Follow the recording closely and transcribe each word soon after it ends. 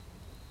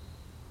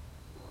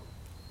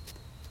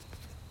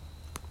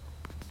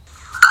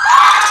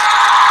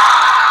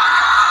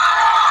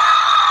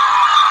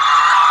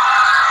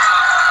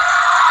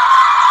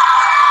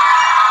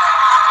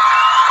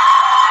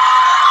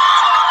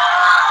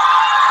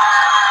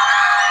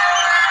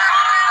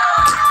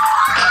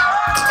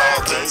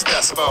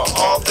basketball,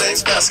 all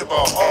things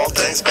basketball, all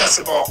things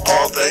basketball,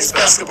 all things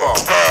basketball.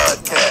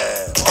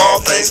 Podcast,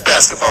 all things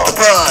basketball. The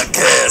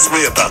podcast,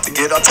 we're about to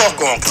get our talk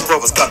on, cause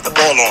brothers got the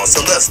ball on.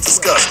 So let's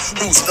discuss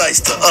who's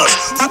nice to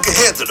us, who can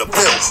handle the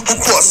bill, who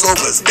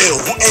crossovers ill,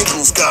 who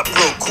ankles got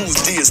broke, whose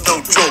D is no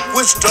joke,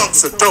 which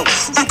dunks are dope,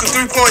 who can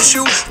three-point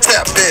shoot.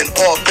 Tap in,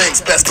 all things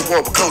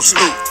basketball with Coach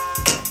Luke.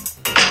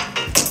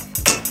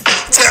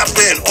 Tap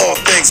in, all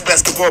things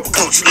basketball with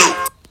Coach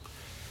Luke.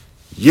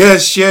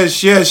 Yes.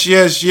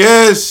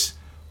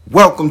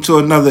 Welcome to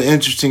another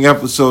interesting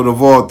episode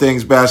of All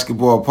Things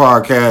Basketball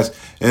Podcast.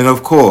 And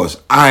of course,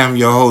 I am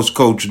your host,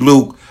 Coach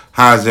Luke.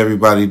 How's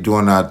everybody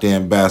doing out there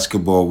in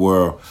basketball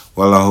world?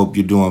 Well, I hope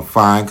you're doing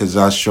fine, because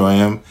I sure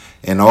am.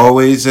 And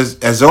always,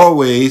 as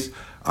always,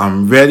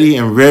 I'm ready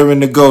and raring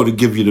to go to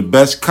give you the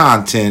best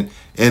content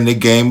in the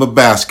game of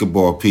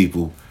basketball,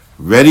 people.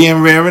 Ready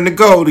and raring to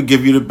go to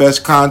give you the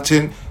best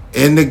content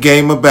in the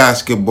game of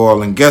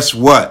basketball. And guess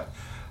what?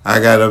 I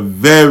got a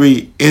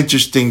very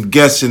interesting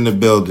guest in the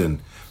building.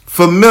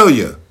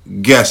 Familiar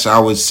guest, I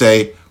would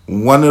say.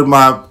 One of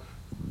my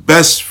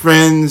best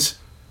friends,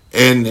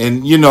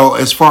 and you know,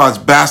 as far as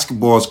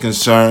basketball is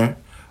concerned,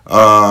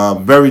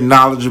 very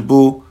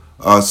knowledgeable.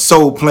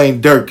 Soul Playing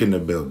Dirk in the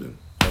building.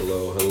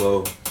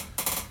 Hello.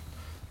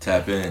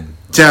 Tap in,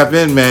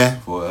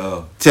 man.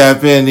 4L.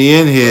 Tap in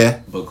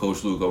here. But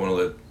Coach Luke, I want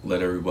to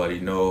let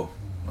everybody know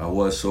I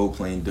was Soul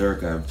Playing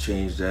Dirk. I've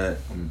changed that.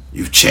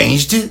 You've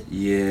changed it?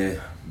 Yeah.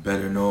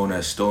 Better known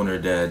as Stoner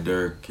Dad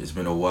Dirk. It's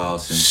been a while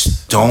since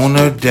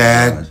Stoner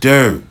Dad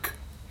Dirk.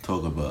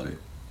 Talk about it.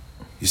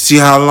 You see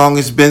how long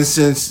it's been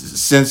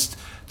since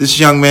this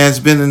young man's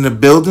been in the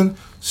building?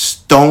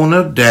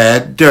 Stoner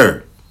Dad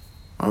Dirk.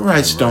 All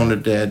right, Stoner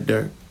Dad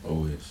Dirk.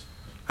 Always.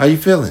 How you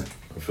feeling?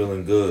 I'm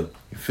feeling good.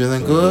 You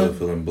feeling good?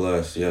 Feeling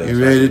blessed. Yeah. You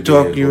ready to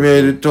talk? You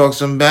ready to talk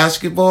some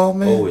basketball,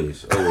 man?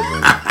 Always.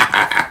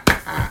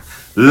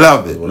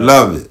 Love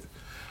it.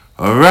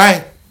 All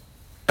right.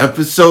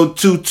 Episode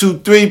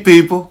 223,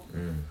 people.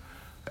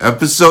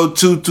 Episode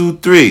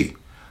 223.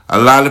 A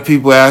lot of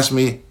people ask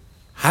me,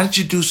 how did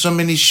you do so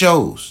many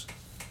shows?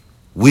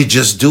 We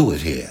just do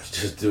it here.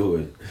 Just do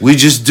it. We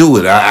just do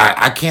it.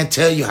 I can't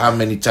tell you how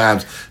many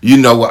times, you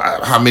know,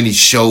 how many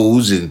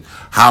shows and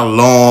how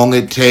long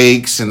it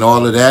takes and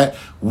all of that.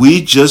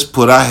 We just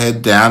put our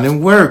head down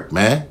and work,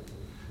 man.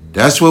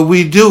 That's what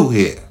we do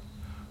here.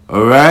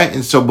 All right?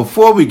 And so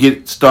before we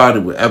get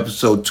started with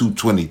episode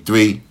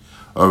 223,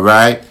 all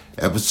right?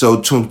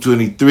 Episode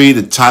 223,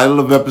 the title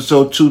of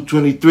episode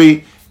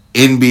 223,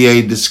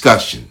 NBA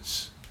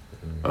Discussions.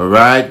 All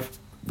right?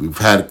 We've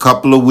had a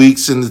couple of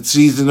weeks in the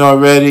season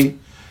already.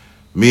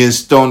 Me and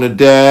Stoner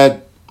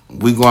Dad,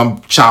 we're going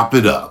to chop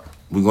it up.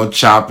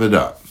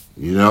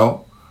 You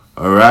know?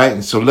 All right?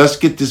 And so let's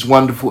get this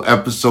wonderful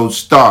episode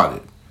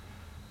started.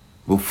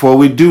 Before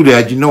we do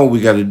that, you know what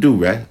we got to do,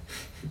 right?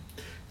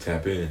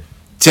 Tap in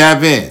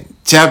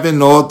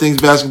to All Things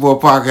Basketball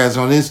Podcast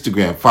on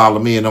Instagram. Follow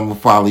me and I'm going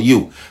to follow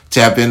you.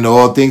 Tap into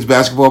All Things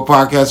Basketball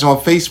Podcast on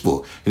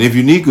Facebook. And if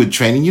you need good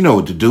training, you know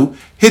what to do.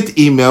 Hit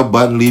the email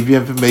button, leave your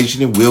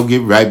information, and we'll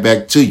get right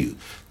back to you.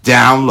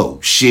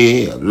 Download,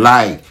 share,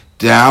 like.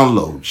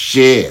 Download,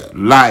 share,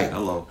 like.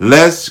 Hello.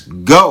 Let's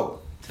go.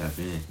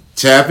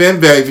 Tap in,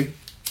 baby.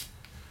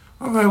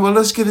 All right, well,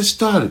 let's get it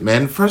started,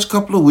 man. The first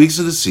couple of weeks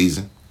of the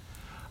season,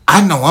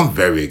 I know I'm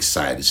very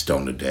excited,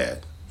 Stoner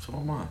Dad. So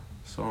am I.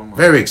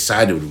 Very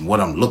excited with what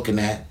I'm looking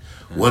at,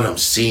 what I'm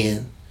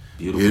seeing.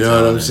 Beautiful you know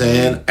talent, what I'm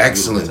saying? man.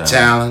 Excellent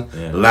talent.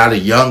 Yeah. A lot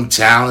of young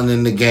talent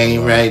in the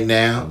game right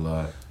now. A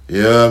lot.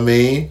 You know what I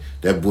mean?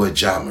 That boy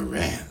Ja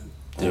Morant.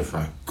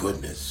 Different. Oh my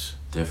goodness.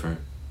 Different.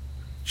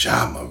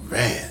 Ja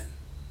Morant.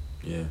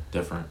 Yeah,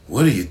 different.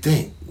 What do you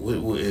think?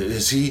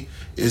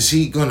 Is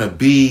he gonna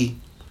be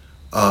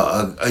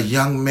a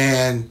young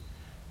man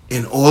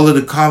in all of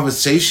the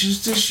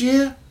conversations this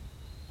year?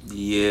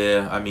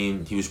 Yeah, I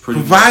mean, he was pretty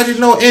provided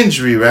no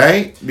injury,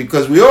 right?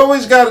 Because we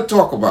always got to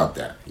talk about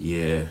that.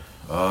 Yeah.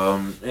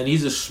 And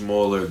he's a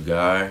smaller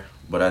guy,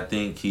 but I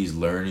think he's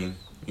learning.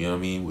 You know what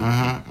I mean? With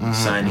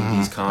signing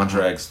these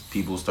contracts,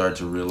 people start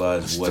to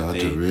realize what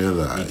they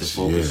need to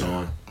focus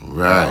on.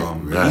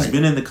 Right. He's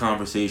been in the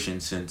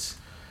conversation since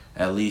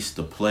at least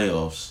the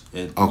playoffs.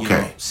 You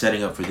know,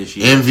 setting up for this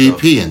year.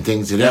 MVP and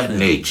things of that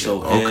nature.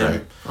 So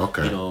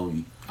okay. You know,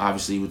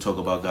 obviously we talk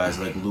about guys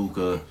like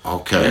Luka.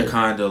 Okay. They're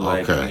kind of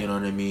like, you know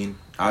what I mean?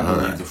 I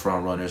believe the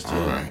front runners to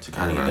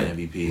kind of get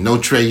the MVP. No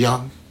Trae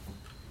Young?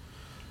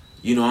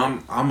 You know,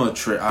 I love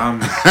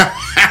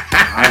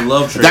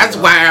Trae. That's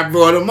why I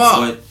brought him up.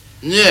 But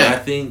I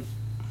think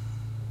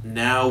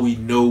now we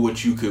know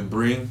what you could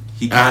bring.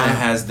 He kind of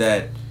has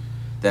that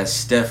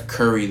Steph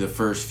Curry the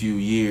first few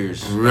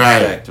years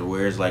factor,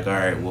 where it's like, all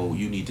right, well,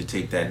 you need to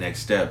take that next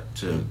step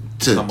to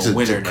become a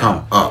winner now.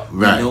 Come up,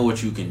 right. You know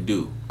what you can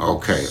do.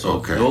 Okay.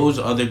 Those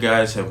other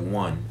guys have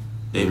won.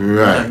 They've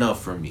won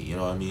enough for me. You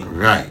know what I mean?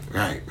 Right.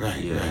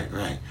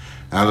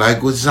 I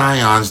like what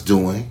Zion's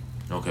doing.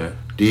 Okay.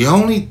 The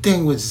only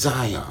thing with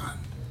Zion,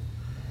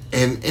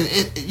 and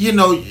it, you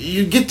know,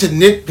 you get to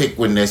nitpick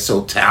when they're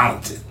so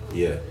talented.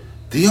 Yeah.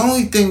 The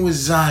only thing with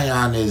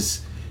Zion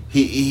is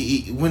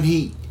he when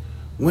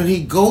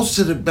he goes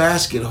to the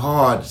basket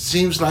hard, it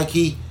seems like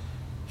he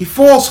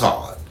falls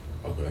hard.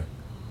 Okay.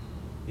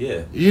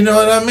 Yeah. You know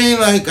what I mean?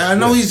 Like, I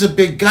know he's a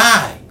big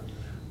guy,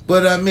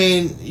 but I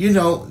mean, you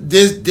know,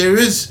 there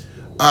is.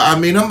 I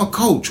mean, I'm a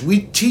coach.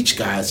 We teach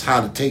guys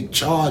how to take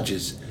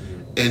charges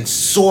and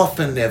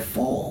soften their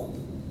fall.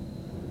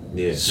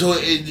 Yeah. So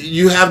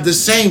you have the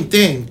same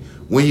thing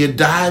when you're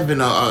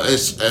diving,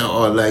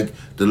 or like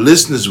the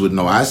listeners would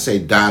know. I say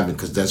diving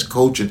because that's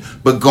coaching,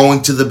 but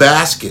going to the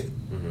basket,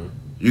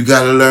 you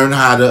got to learn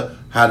how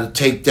to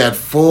take that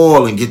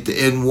fall and get the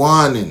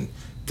N1 and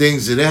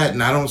things of that.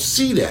 And I don't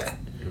see that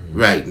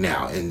right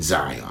now in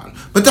Zion.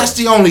 But that's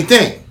the only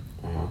thing.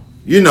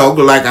 You know,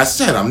 but like I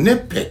said, I'm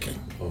nitpicking.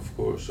 Of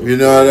course. You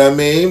know what I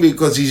mean?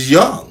 Because he's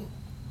young.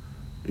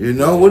 You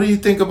know, what do you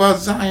think about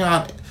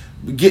Zion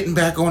getting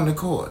back on the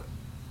court?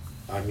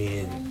 I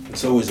mean,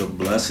 it's always a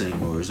blessing,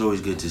 or it's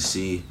always good to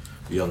see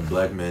young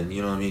black men,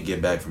 you know what I mean,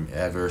 get back from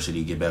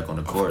adversity, get back on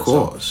the court. Of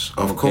course.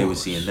 So I'm okay with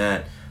seeing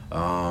that.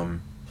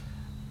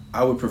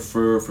 I would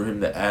prefer for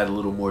him to add a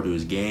little more to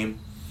his game.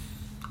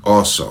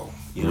 Also,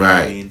 you know right,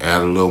 what I mean?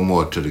 Add a little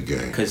more to the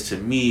game. Because to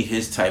me,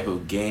 his type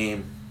of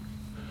game,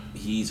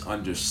 he's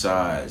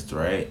undersized,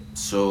 right?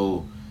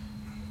 So,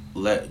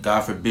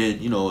 God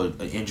forbid, you know, an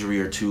injury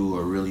or two,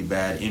 or a really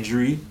bad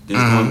injury, there's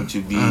going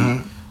to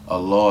be a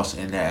loss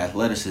in that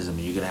athleticism, and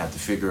you're going to have to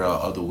figure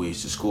out other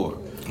ways to score.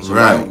 So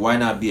why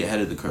not be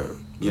ahead of the curve?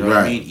 You know what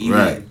I mean?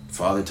 Even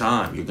Father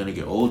Time, you're going to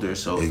get older,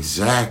 so...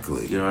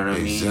 Exactly. You know what I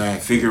mean?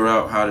 Figure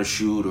out how to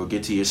shoot or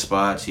get to your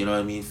spots, you know what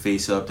I mean?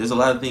 Face up. There's a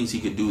lot of things he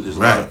could do. There's a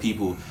lot of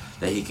people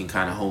that he can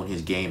kind of hone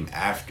his game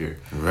after.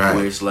 Right.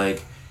 Where it's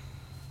like,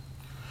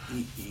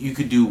 you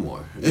could do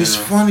more. It's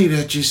funny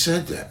that you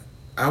said that.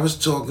 I was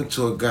talking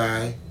to a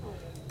guy,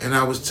 and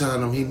I was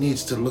telling him he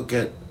needs to look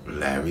at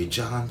Larry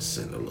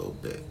Johnson a little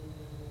bit.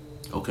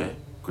 Okay.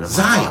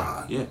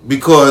 Zion. Yeah.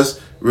 Because,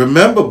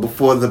 remember,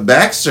 before the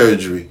back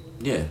surgery...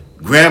 Yeah.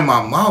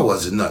 Grandmama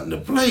wasn't nothing to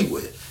play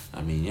with.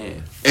 I mean,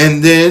 yeah.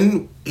 And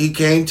then he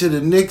came to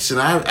the Knicks,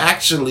 and I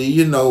actually,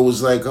 you know,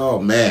 was like, oh,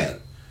 man,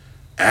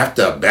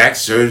 after a back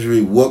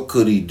surgery, what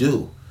could he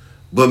do?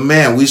 But,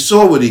 man, we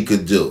saw what he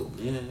could do.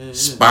 Yeah.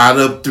 Spot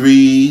up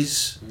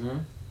threes.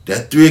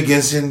 That 3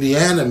 against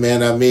Indiana,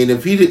 man, I mean,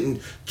 if he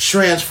didn't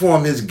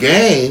transform his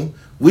game,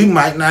 we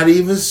might not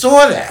even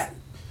saw that.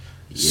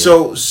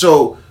 Yeah.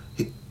 So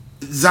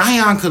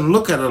Zion can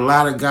look at a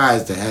lot of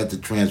guys that had to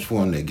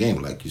transform their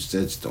game, like you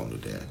said, Stoner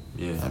Dad.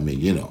 Yeah. I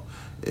mean, you know.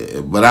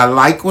 But I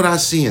like what I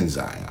see in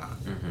Zion.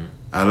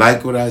 I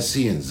like what I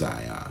see in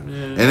Zion. Yeah.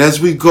 And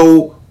as we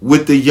go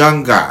with the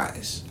young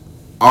guys,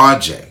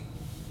 RJ.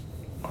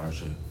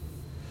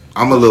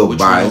 I'm a little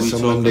biased.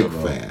 I'm a Knicks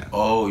fan.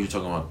 Oh, you're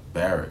talking about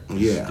Barrett.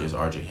 Yeah. There's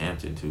RJ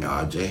Hampton, too.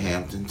 RJ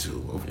Hampton,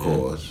 too, of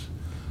course.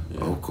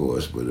 Yeah. Of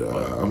course. But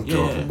I'm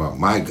talking about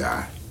my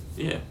guy.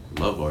 Yeah.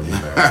 Love RJ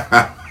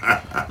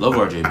Barrett. Love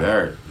RJ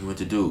Barrett. He went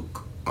to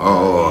Duke.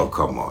 Oh,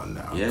 come on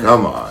now. Yeah.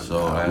 Come on.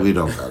 So we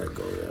don't got to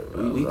go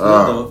there. We could,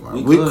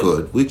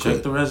 though. We could.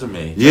 Check the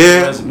resume.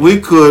 We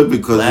could,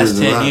 because last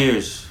 10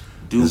 years,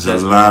 Duke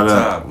has been on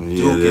top.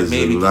 Duke and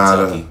maybe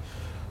Kentucky.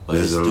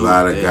 There's a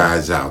lot of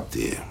guys out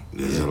there.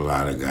 There's a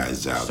lot of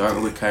guys out there.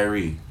 Starting with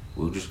Kyrie.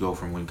 We'll just go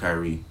from when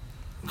Kyrie.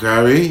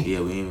 Kyrie?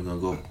 Yeah, we ain't even going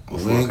to go.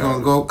 We ain't going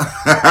to go? Start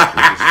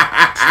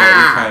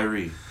with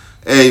Kyrie.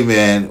 Hey,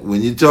 man,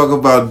 when you talk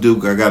about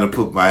Duke, I got to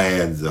put my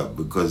hands up,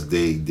 because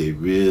they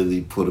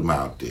really put him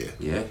out there.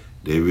 Yeah.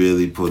 They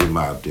really put him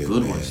out there,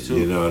 Good man. ones, too.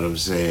 You know what I'm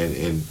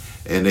saying?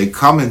 And they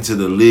come into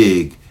the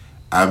league,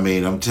 I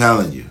mean, I'm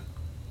telling you,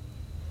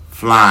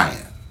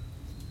 flying.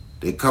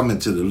 They come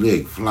into the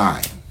league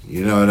flying.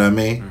 You know what I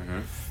mean?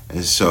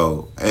 And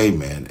so, hey,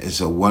 man,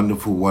 it's a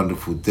wonderful,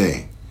 wonderful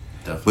thing.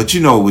 Definitely. But you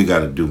know what we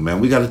got to do,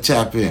 man? We got to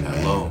tap in,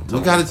 man. We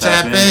got to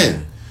tap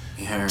in.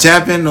 Yeah.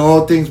 Tap into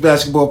All Things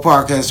Basketball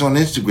Podcast on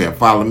Instagram.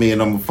 Follow me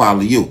and I'm going to follow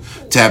you.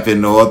 Tap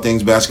into All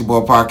Things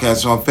Basketball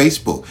Podcast on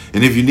Facebook.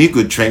 And if you need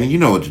good training, you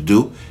know what to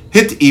do.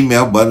 Hit the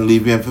email button,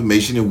 leave your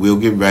information, and we'll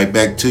get right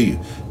back to you.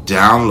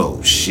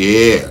 Download,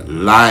 share,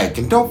 like,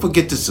 and don't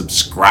forget to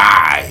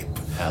subscribe.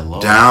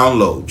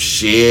 Download,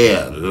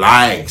 share,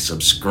 like,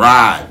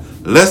 subscribe.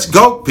 Let's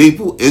go,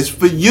 people. It's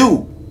for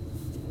you.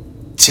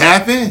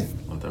 Tap in.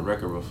 Let the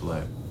record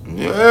reflect.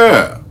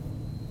 Yeah.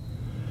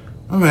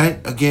 All right.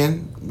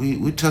 Again,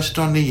 we touched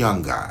on the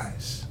young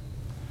guys.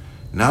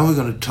 Now we're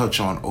going to touch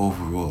on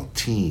overall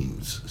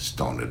teams,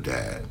 Stoner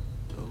Dad.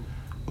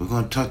 We're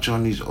going to touch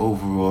on these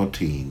overall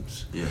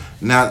teams. Yeah.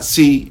 Now,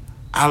 see,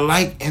 I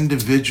like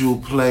individual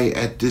play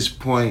at this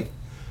point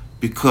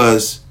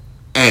because,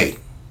 hey,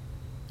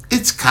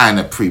 it's kind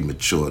of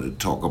premature to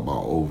talk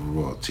about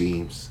overall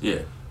teams. Yeah.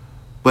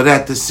 But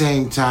at the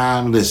same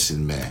time,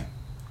 listen, man.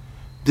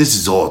 This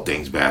is All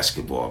Things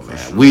Basketball, man.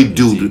 Sure. We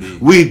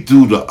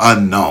do the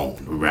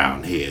unknown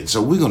around here. And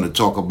so we're going to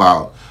talk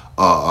about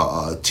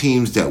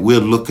teams that we're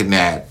looking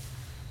at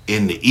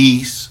in the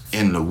East,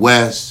 in the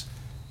West,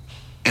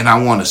 and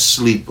I want a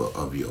sleeper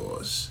of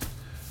yours.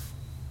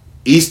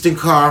 Eastern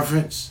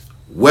Conference,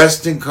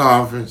 Western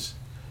Conference,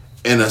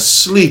 and a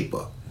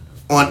sleeper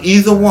on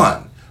either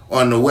one,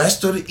 on the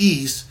West or the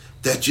East,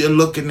 that you're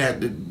looking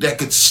at that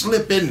could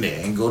slip in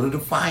there and go to the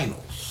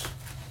finals?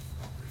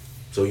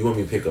 So you want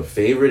me to pick a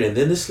favorite and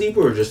then the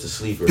sleeper, or just a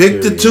sleeper?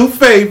 Pick the two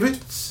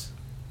favorites.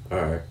 All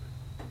right.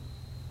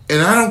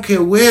 And I don't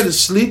care where the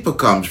sleeper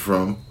comes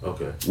from.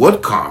 Okay.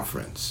 What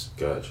conference?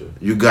 Gotcha.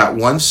 You got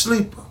one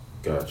sleeper.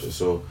 Gotcha.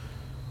 So,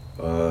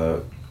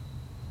 I'm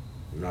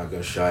not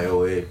gonna shy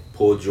away.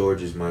 Paul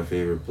George is my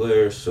favorite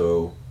player,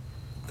 so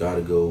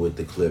gotta go with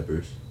the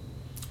Clippers.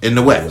 In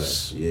the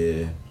West.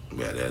 Yeah.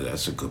 Yeah,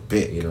 that's a good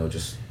pick.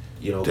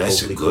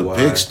 That's a good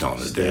pick,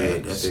 Stoner. Stay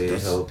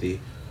That's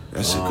healthy.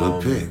 That's a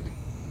good pick.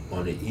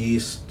 On the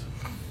East,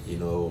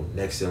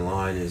 next in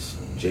line is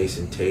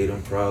Jason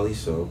Tatum probably,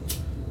 so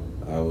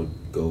I would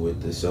go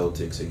with the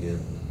Celtics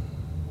again.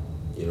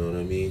 You know what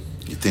I mean?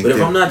 You think? But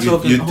if I'm not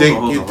talking, you think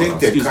that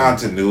Excuse me.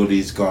 continuity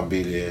is gonna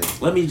be there?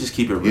 Let me just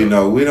keep it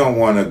real. We don't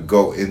want to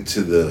go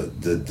into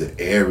the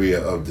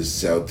area of the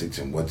Celtics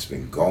and what's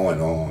been going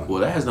on.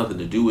 Well, that has nothing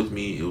to do with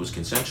me. It was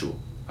consensual.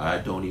 I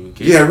don't even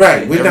care. Yeah,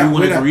 right.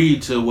 Everyone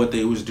agreed to what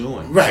they was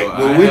doing. Right. So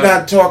well, we're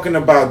not talking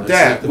about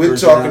that. We're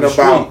talking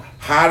about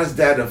how does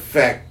that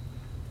affect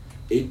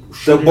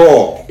the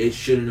ball. It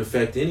shouldn't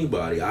affect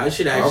anybody. I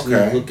should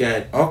actually look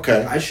at.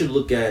 Okay. I should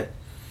look at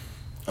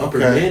upper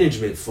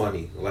management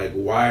funny. Like,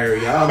 why are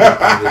y'all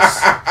making this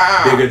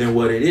bigger than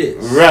what it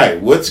is? Right.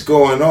 What's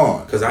going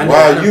on? Because I know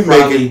why are you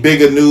making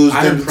bigger news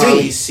than the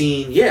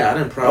team? I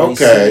done probably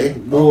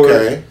seen more.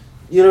 Okay.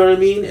 You know what I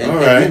mean? And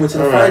we went to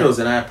the finals,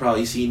 and I had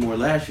probably seen more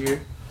last year.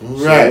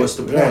 Right. So what's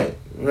the point?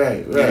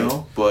 Right.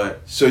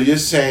 But so you're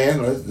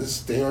saying, let's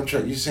stay on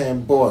track. You're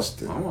saying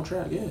Boston. I'm on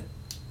track. Yeah.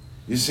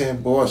 You're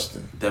saying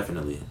Boston.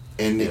 Definitely.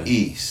 In the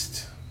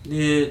East.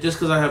 Yeah, just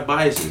because I have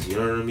biases. You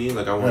know what I mean?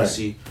 Like I want to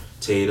see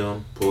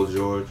Tatum, Paul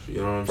George. You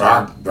know what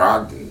I'm saying?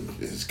 Brogdon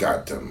has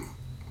got them.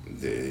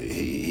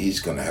 He's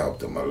gonna help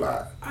them a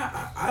lot.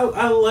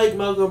 I like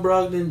Malcolm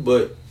Brogdon,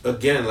 but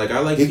again, like I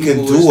like he people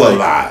can do a like,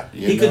 lot.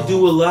 He could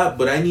do a lot,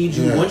 but I need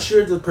you. Once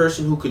you're the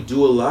person who could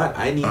do a lot,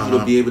 I need you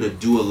to be able to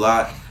do a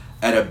lot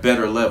at a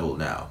better level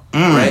now,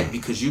 right?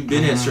 Because you've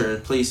been at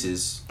certain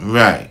places,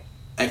 right?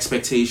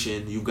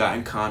 Expectation. You've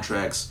gotten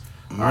contracts.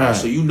 All right,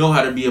 so you know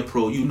how to be a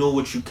pro. You know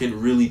what you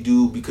can really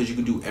do because you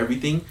can do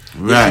everything.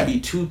 Right. There should be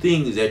two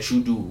things that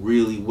you do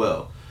really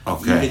well.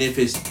 Okay. Even if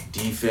it's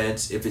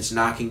defense, if it's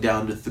knocking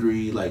down the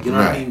three, like you know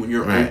what I mean. When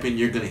you're open,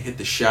 you're gonna hit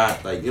the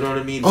shot. Like you know what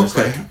I mean.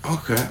 Okay.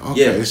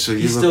 Yeah. So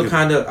he's still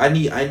kind of. I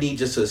need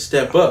just to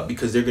step up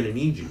because they're gonna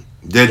need you.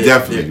 They're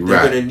definitely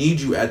They're gonna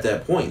need you at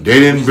that point. They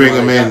didn't bring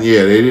him in.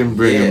 They didn't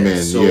bring him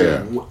in.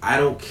 So I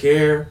don't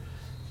care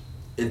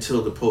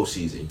until the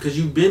postseason because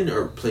you've been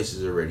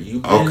places already.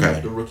 You've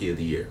been the rookie of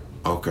the year.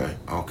 Okay.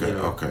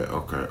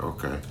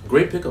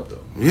 Great pickup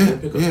though.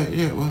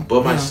 Yeah. Well,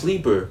 but my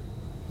sleeper,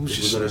 we're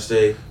gonna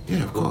say,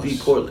 would be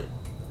Portland.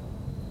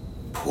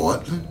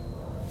 Portland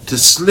to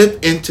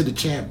slip into the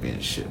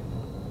championship.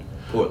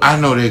 Portland. I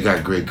know they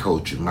got great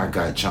coaching. My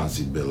guy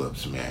Chauncey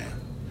Billups, man.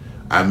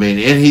 I mean,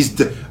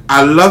 and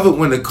I love it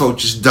when the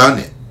coach has done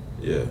it.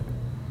 Yeah.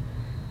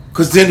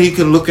 Because then he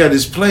can look at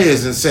his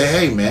players and say,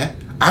 "Hey, man,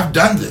 I've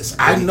done this.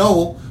 I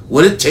know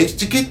what it takes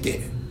to get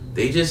there."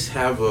 They just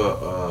have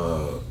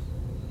a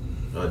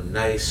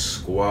nice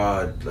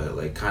squad,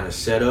 like kind of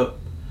setup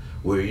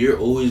where you're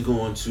always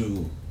going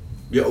to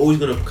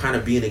kind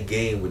of be in a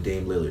game with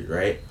Dame Lillard,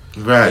 right?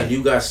 Right. And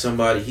you got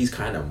somebody he's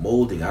kind of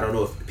molding. I don't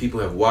know if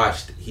people have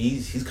watched.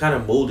 He's kind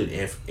of molded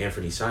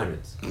Anthony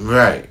Simons.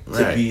 Right.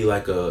 To be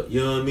like a,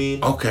 you know what I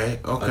mean? Okay.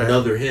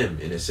 Another him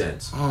in a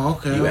sense. Oh,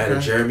 okay. You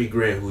added Jeremy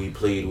Grant, who he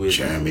played with.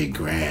 Jeremy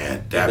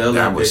Grant.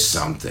 That was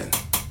something.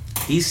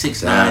 He's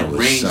 6'9",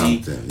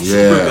 rangy,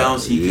 super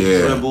bouncy, he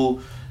can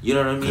dribble. You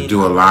know what I mean? Can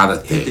do a lot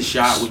of things. Hit the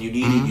shot when you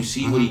need it. You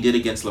see what he did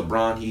against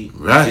LeBron. He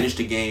finished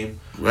the game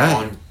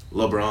on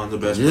LeBron, the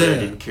best player.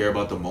 Didn't care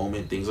about the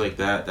moment, things like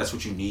that. That's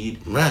what you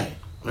need. Right.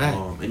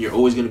 And you're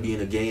always going to be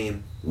in a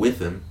game with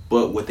him.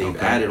 But what they've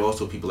added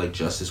also, people like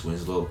Justice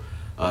Winslow.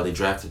 They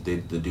drafted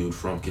the dude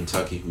from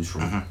Kentucky who's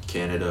from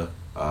Canada.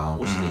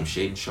 What's his name?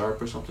 Shaden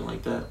Sharp or something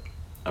like that,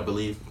 I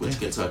believe, with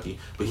Kentucky.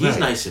 But he's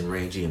nice and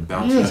rangy and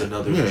bouncy. He's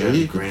another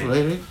Jeremy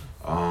Grant.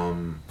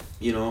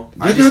 You know,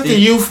 they got the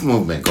youth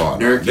movement going.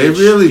 Nurkic, they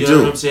really do. You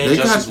know what I'm saying? They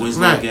Justice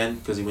Winslow again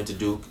because he went to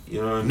Duke.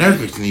 You know what I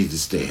mean? Nurkic needs to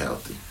stay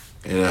healthy.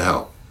 It'll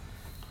help.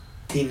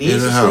 He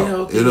needs to stay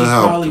healthy. He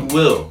probably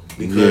will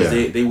because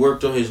they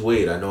worked on his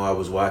weight. I know I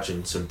was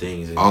watching some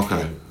things. And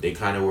they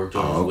kind of worked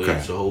on his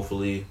weight, so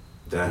hopefully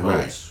that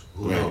helps.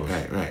 Who knows?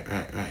 Right.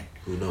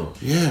 Who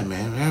knows? Yeah,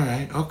 man. All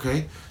right.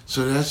 Okay.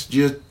 So that's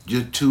your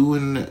two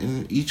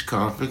in each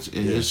conference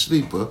and your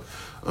sleeper.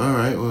 All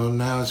right. Well,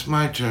 now it's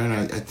my turn.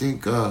 I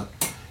think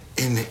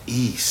in the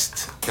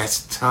East,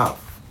 that's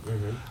tough.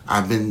 Mm-hmm.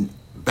 I've been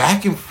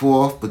back and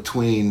forth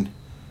between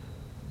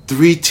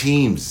three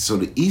teams, so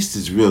the East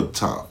is real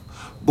tough.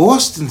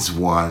 Boston's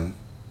one.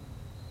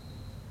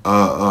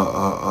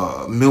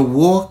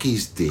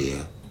 Milwaukee's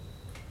there.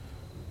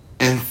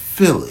 And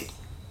Philly.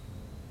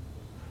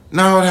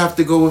 Now I'd have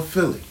to go with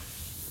Philly.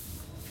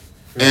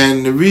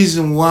 And the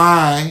reason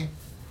why,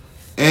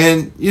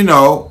 and you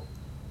know,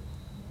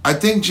 I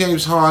think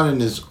James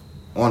Harden is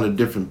on a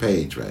different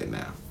page right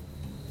now.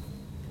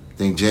 I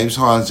think James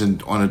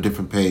Harden's on a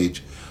different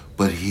page,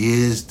 but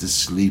here's the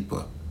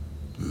sleeper,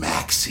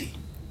 Maxey.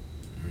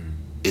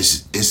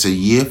 It's a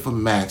year for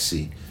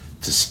Maxey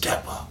to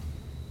step up.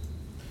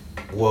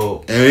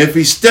 Well, and if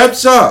he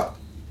steps up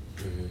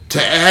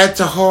to add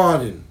to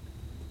Harden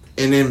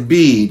and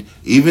Embiid,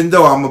 even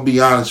though I'm gonna be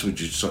honest with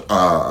you,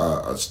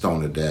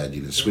 Stoner Dad,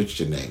 you done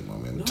switched your name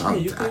on me.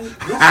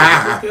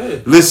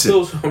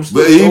 Listen,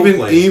 but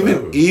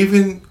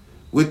even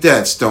with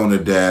that, Stoner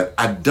Dad,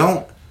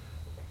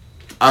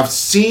 I've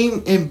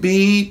seen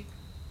Embiid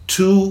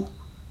 2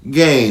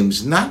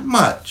 games, not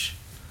much.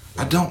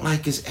 I don't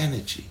like his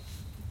energy.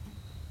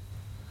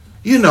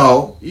 You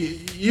know,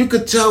 you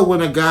could tell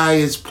when a guy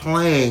is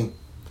playing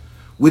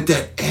with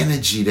that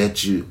energy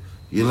that you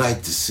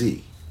like to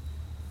see.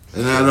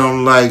 And I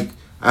don't like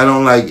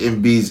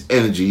Embiid's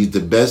energy. He's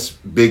the best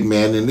big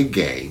man in the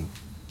game.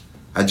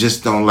 I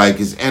just don't like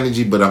his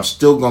energy, but I'm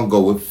still gonna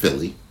go with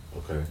Philly.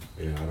 Okay.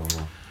 Yeah, I don't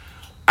know.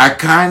 I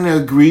kind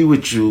of agree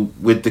with you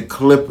with the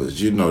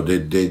Clippers. You know,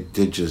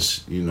 they're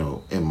just, you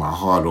know, in my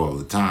heart all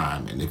the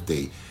time. And if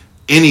they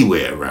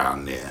anywhere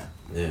around there,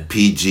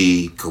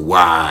 PG,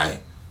 Kawhi,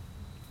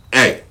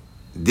 hey,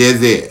 they're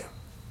there.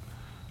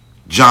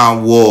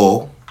 John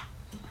Wall,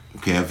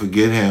 can't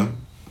forget him.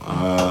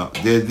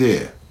 They're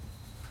there.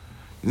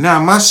 Now,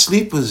 my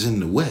sleeper's in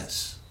the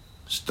West,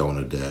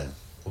 Stoner Dad.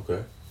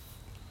 Okay.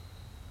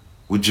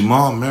 With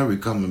Jamal Murray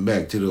coming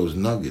back to those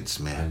Nuggets,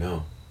 man. I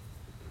know.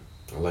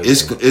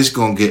 It's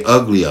gonna get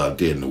ugly out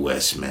there in the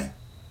West, man.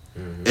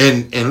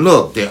 Mm-hmm. And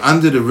look, they're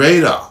under the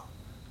radar.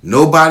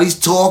 Nobody's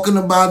talking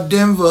about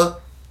Denver.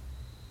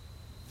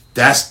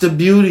 That's the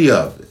beauty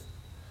of it.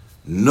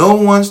 No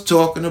one's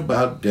talking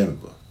about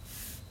Denver.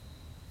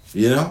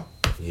 You know?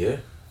 Yeah.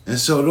 And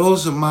so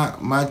those are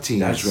my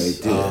teams right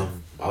there.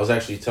 I was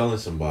actually telling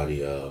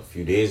somebody a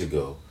few days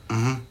ago.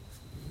 Mm-hmm.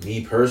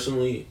 Me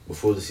personally,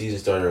 before the season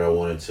started, I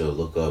wanted to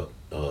look up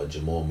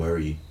Jamal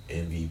Murray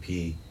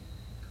MVP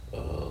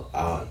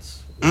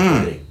odds.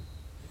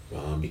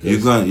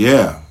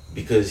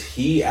 Because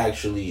he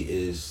actually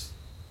is,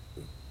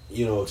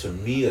 you know, to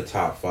me a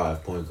top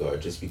 5 point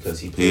guard just because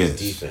he plays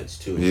defense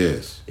too.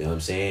 Yes. You know what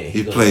I'm saying?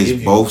 He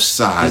plays both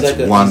sides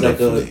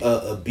wonderfully. He's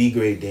like a B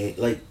grade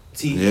Dame.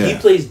 He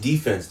plays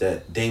defense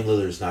that Dame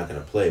Lillard is not going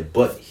to play,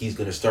 but he's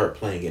going to start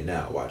playing it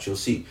now. Watch, you'll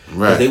see.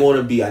 Right. They want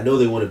to be. I know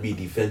they want to be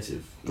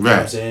defensive. You know what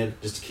I'm saying?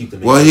 Just to keep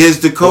them. Well, here's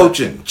the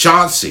coaching,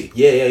 Chauncey.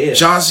 Yeah.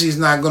 Chauncey's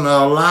not going to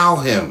allow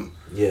him.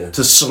 Yeah.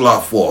 To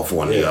slough off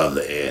on the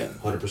other end.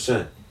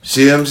 100%.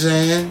 See what I'm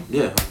saying?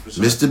 Yeah, 100%.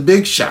 Mr.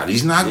 Big Shot.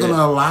 He's not going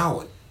to allow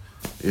it.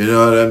 You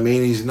know what I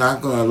mean? He's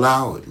not going to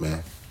allow it,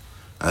 man.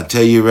 I'll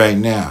tell you right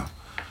now.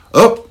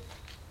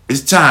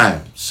 It's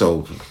time.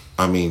 So,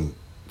 I mean,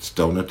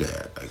 Stoner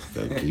Dad.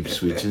 I keep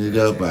switching it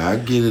up. I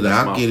get it.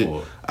 I'll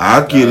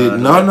get it.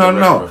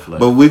 No.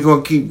 But we're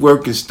going to keep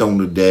working,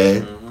 Stoner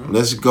Dad. Mm-hmm.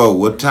 Let's go.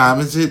 What time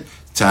is it?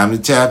 Time to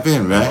tap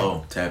in, right?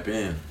 Oh, tap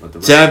in.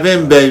 Tap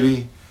in,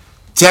 baby.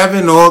 Tap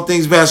into All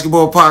Things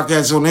Basketball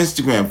Podcast on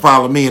Instagram.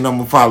 Follow me and I'm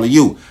going to follow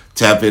you.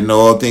 Tap into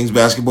All Things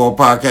Basketball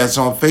Podcast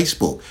on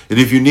Facebook. And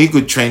if you need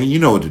good training, you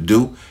know what to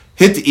do.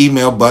 Hit the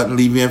email button,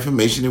 leave your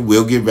information, and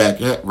we'll get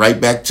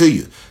right back to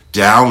you.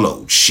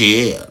 Download,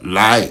 share,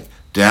 like,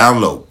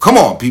 download. Come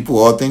on, people.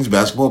 All Things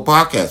Basketball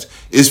Podcast.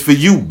 It's for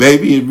you,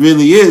 baby. It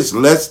really is.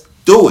 Let's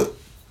do it.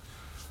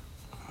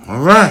 All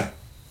right.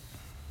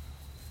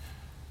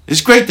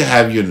 It's great to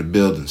have you in the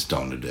building,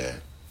 Stoner Dad.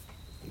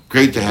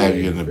 Great to have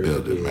you in the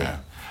building, man.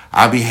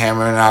 I'll be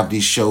hammering out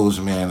these shows,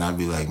 man. I'll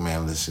be like,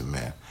 man, listen,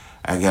 man.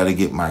 I got to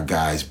get my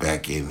guys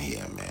back in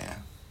here, man.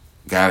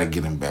 Got to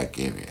get them back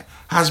in here.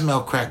 How's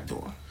Mel Crack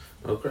doing?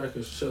 Mel Crack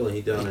is chilling.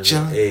 He down in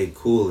the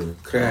cooling.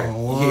 Crack.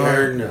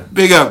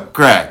 Big up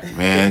Crack,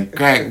 man.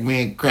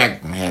 Me and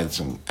Crack had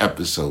some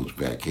episodes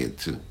back here,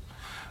 too.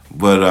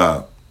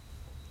 But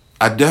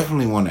I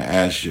definitely want to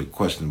ask you a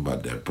question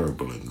about that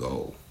purple and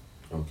gold.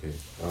 Okay.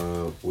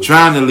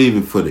 Trying to leave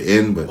it for the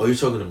end, but... Oh, you're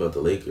talking about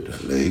the Lakers.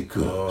 The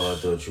Lakers. Oh, I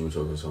thought you were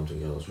talking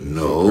something else.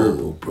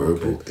 No,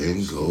 purple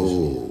and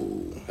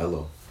gold.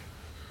 Hello.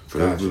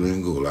 Purple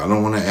and gold. I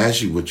don't want to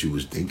ask you what you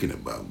was thinking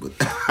about, but...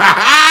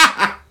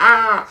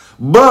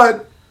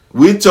 but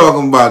we're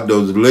talking about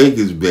those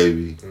Lakers,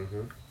 baby.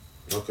 Mm-hmm.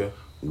 Okay.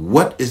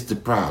 What is the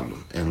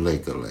problem in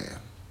Lakerland?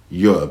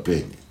 Your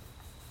opinion.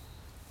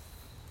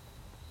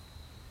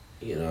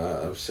 You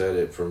know, I've said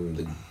it from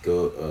the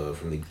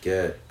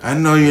get. I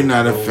know you're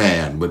not a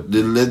fan, but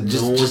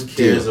let's no one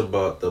cares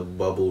about the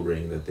bubble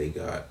ring that they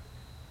got.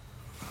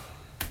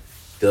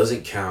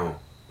 Doesn't count.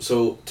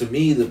 So to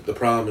me, the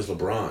problem is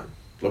LeBron.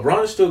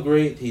 LeBron is still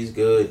great. He's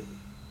good.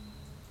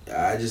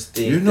 I just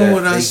think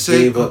they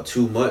gave up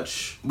too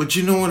much. But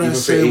you know what I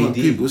say when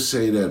people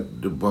say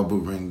that the bubble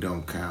ring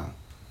don't count?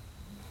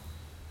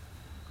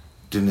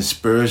 Then the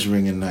Spurs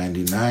ring in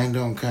 99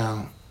 don't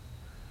count.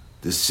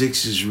 The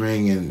Sixers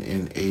ring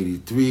in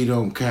 83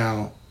 don't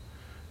count.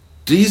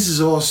 These is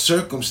all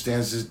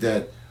circumstances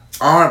that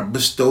aren't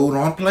bestowed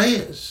on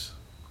players.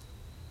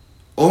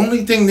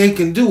 Only thing they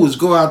can do is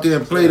go out there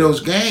and play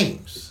those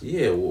games.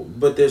 Yeah, well,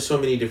 but there's so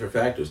many different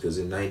factors. Because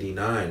in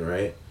 '99,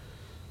 right,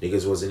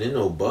 niggas wasn't in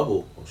no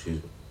bubble.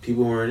 Excuse me.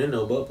 People weren't in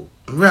no bubble.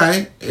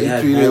 Right.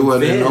 They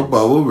wasn't in no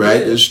bubble, right?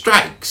 Yeah. There's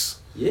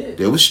strikes. Yeah.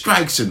 There was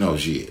strikes in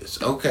those years.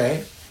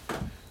 Okay.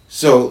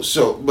 So,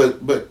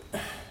 but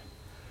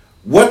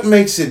what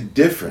makes it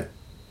different?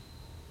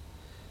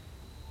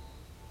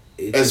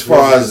 As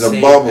far as the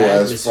bubble,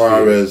 as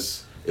far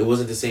as... It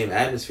wasn't the same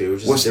atmosphere. It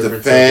was just what's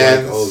the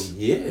fans? Like, oh,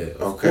 yeah,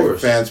 of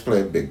course. Fans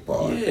play a big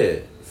part. Yeah.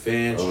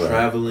 Fans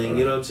traveling,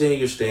 you know what I'm saying?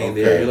 You're staying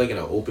there. You're like in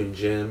an open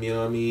gym, you know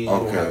what I mean? You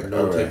don't have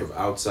no type of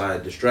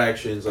outside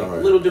distractions,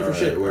 like little different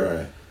shit.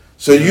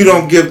 So you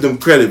don't give them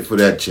credit for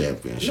that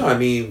championship? No, I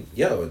mean,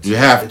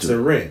 it's a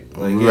ring.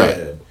 Like,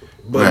 yeah.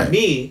 But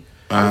me,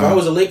 if I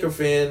was a Laker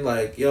fan,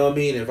 like, you know what I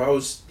mean? If I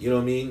was, you know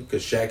what I mean?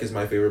 Because Shaq is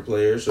my favorite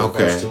player. So if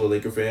I was still a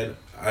Laker fan,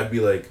 I'd be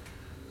like,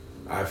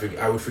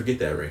 I would forget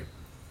that ring.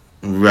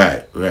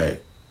 Right.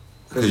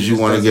 Because you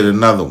want to get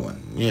another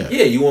one. Yeah.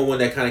 Yeah, you want one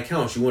that kind of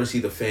counts. You want to see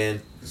the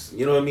fan,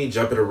 you know what I mean,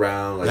 jumping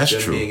around, like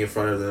them being in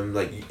front of them,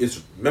 like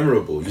it's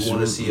memorable. You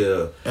want to see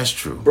a. That's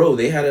true. Bro,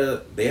 they had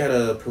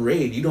a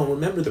parade. You don't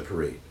remember the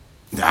parade.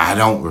 I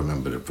don't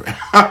remember the parade.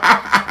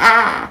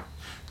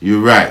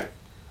 You're right.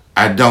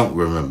 I don't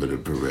remember the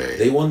parade.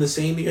 They won the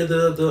same year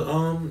the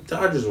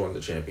Dodgers won the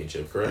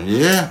championship, correct?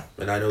 Yeah.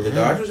 And I know the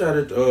Dodgers had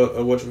a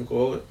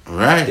whatchamacallit.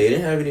 Right. They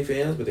didn't have any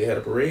fans, but they had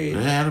a parade.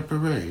 They had a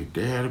parade.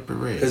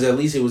 Because at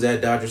least it was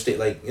at Dodger State,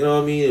 like, you know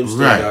what I mean? It was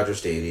still Dodger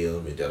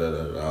Stadium and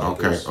da-da-da-da.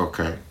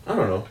 Okay. I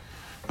don't know.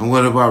 And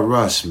what about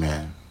Russ,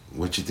 man?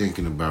 What you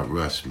thinking about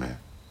Russ, man?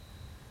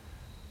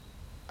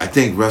 I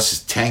think Russ is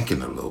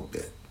tanking a little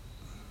bit.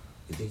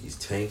 You think he's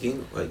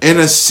tanking? Like, in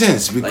a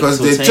sense,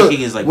 because like, so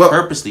tanking is like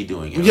purposely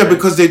doing it. Yeah, right?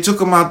 because they took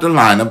him out the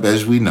lineup,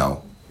 as we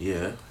know.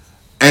 Yeah.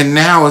 And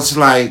now it's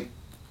like,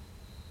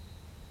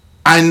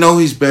 I know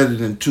he's better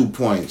than 2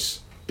 points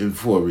and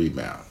 4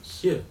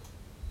 rebounds. Yeah.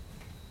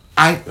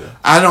 I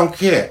don't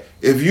care.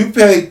 If you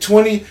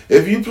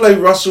play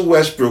Russell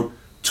Westbrook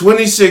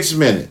 26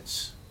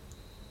 minutes,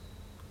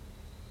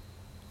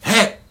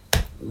 heck,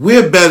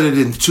 we're better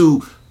than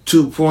 2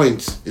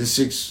 points and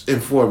 6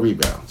 and 4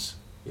 rebounds.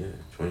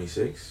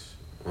 26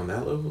 on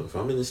that level. If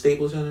I'm in the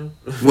Staples Center,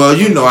 well,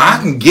 you know I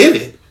can get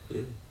it.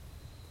 Yeah.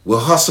 We'll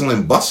hustle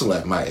and bustle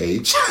at my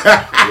age.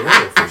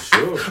 Yeah, for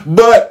sure.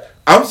 But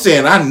I'm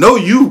saying I know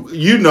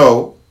you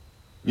know.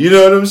 You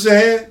know what I'm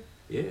saying?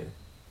 Yeah.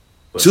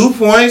 But 2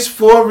 points,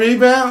 4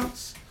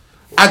 rebounds.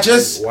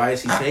 Why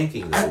is he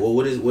tanking? Well,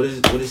 what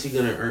is he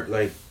gonna earn?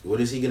 Like, what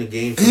is he gonna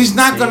gain? He's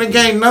not gonna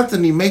gain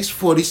nothing. He makes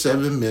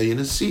 $47 million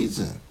a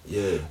season.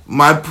 Yeah.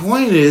 My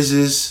point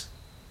is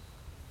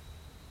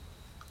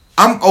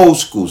I'm old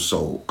school,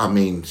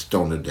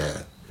 Stoner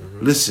Dad.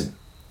 Mm-hmm. Listen,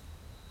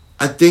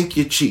 I think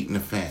you're cheating the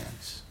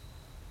fans.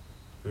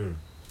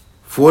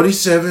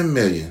 47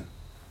 million,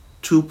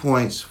 2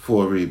 points,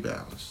 4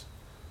 rebounds.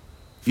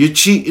 You're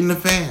cheating the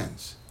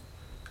fans.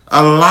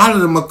 A lot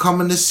of them are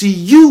coming to see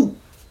you,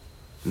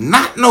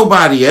 not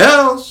nobody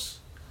else.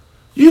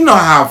 You know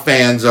how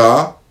fans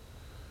are.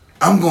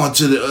 I'm going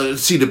to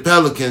see the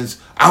Pelicans.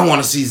 I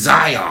want to see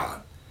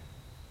Zion.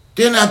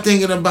 They're not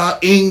thinking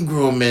about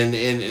Ingram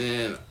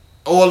and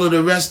all of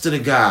the rest of the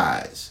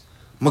guys.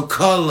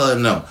 McCullough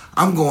and them.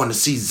 I'm going to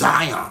see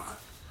Zion.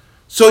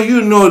 So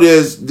you know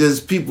there's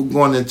people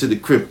going into the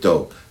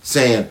crypto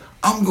saying,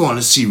 I'm going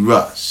to see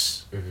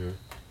Russ. Mm-hmm.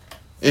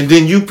 And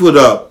then you put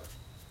up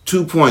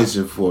 2 points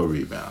and 4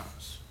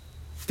 rebounds.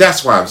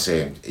 That's why I'm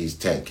saying he's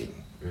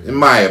tanking, in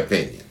my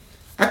opinion.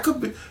 I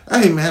could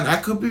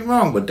be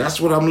wrong, but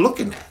that's what I'm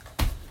looking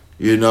at.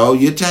 You know,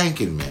 you're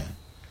tanking, man.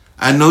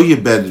 I know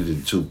you're better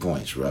than 2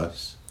 points,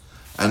 Russ.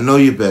 I know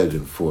you're better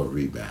than 4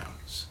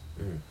 rebounds.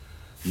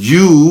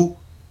 You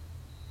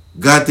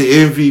got the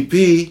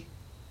MVP,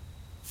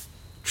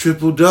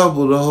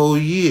 triple-double the whole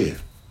year.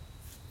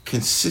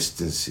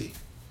 Consistency.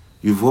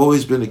 You've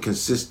always been a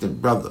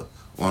consistent brother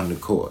on the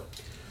court.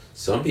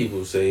 Some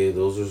people say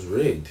those was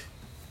rigged.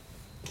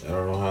 I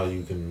don't know how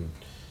you can...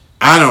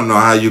 I don't know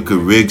how you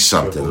could rig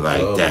something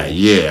like that.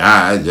 Yeah,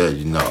 I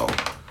know.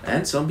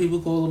 And some people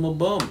call him a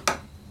bum.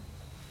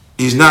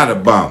 He's not a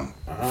bum.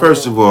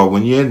 First of all,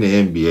 when you're in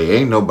the NBA,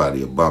 ain't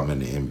nobody a bum in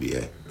the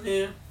NBA.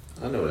 Yeah,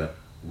 I know that.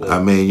 But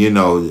I mean, you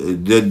know,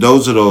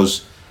 those are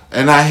those...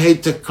 And I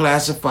hate to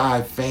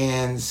classify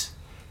fans,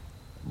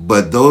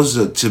 but those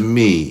are, to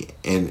me,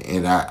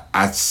 and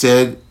I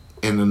said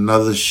in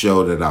another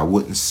show that I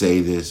wouldn't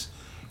say this,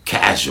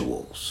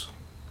 casuals.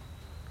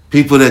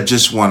 People that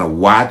just want to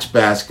watch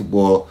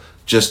basketball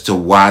just to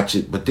watch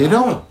it, but they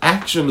don't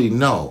actually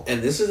know.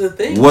 And this is the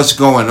thing. What's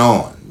going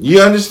on.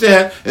 You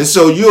understand? And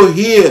so you'll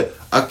hear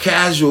a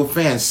casual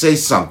fan say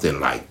something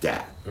like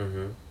that.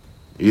 Mm-hmm.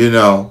 You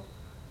know,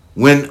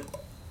 when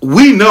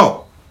we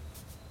know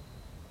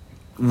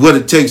what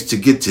it takes to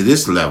get to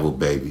this level,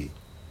 baby.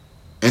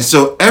 And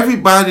so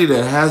everybody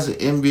that has an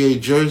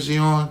NBA jersey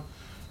on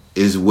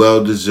is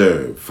well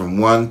deserved from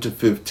 1 to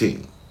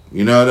 15.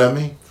 You know what I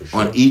mean? For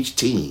sure. On each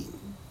team.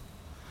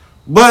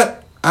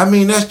 But, I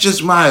mean, that's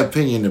just my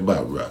opinion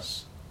about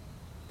Russ.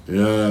 You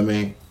know what I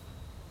mean?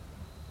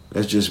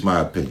 That's just my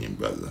opinion,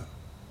 brother.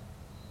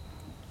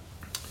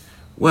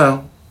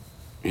 Well,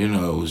 you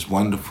know, it was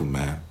wonderful,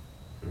 man.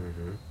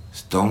 Mm-hmm.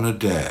 Stoner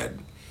Dad.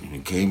 You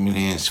came in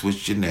here and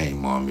switched your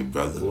name on me,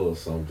 brother. A little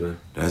something.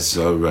 That's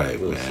all right,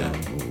 man.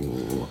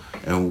 Ooh.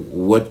 And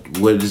what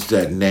does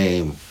that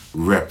name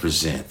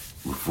represent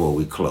before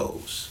we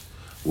close?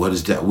 What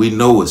is that? We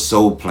know what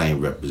Soul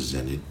Plane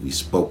represented. We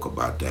spoke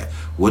about that.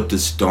 What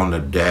does Stoner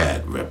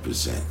Dad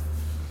represent?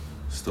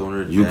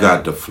 Stoner Dad. You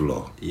got the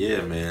floor.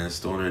 Yeah, man.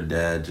 Stoner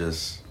Dad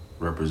just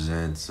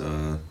represents,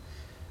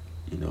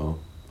 you know,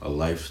 a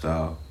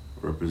lifestyle.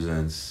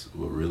 Represents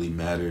what really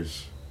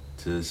matters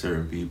to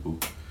certain people.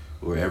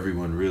 Or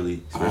everyone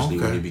really, especially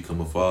when you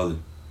become a father.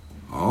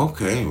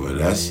 Okay, well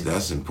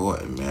that's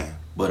important, man.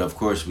 But of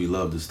course, we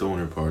love the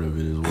stoner part of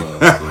it as well.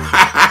 So.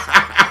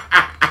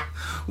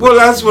 Well,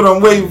 that's what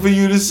I'm waiting for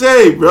you to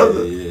say,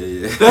 brother.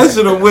 Yeah. That's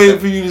what I'm waiting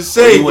for you to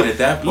say. You wanted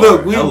that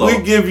part. Look,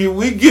 we give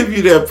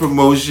you that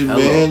promotion,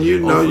 man. You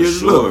know,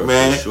 look,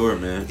 man. For sure,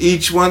 man.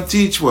 Each one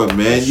teach one,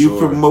 man. You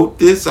promote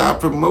this, I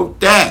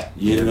promote that.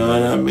 You know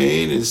what I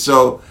mean? And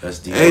so,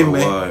 that's hey,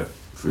 man.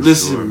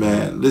 Listen, sure,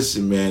 man.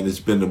 Listen, man. It's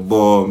been a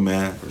ball,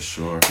 man. For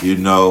sure. You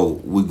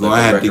know, we're going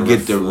to have to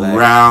get the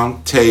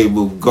round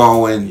table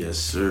going. Yes,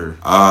 sir.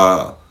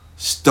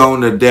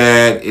 Stoner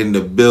Dad in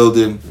the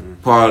building.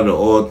 Part of the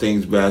All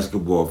Things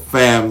Basketball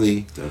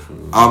family.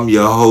 Definitely. I'm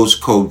your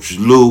host, Coach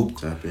Luke.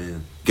 Tap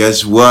in.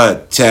 Guess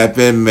what? Tap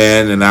in,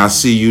 man. And I'll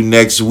see you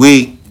next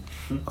week.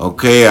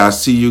 Okay? I'll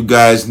see you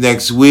guys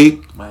next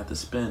week. Might have to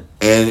spin.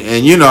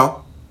 And you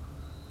know,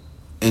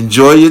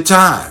 enjoy your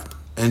time.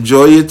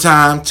 Enjoy your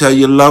time. Tell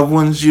your loved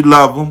ones you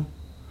love them.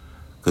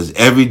 Because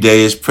every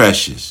day is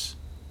precious.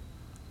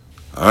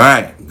 All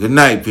right. Good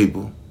night,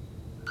 people.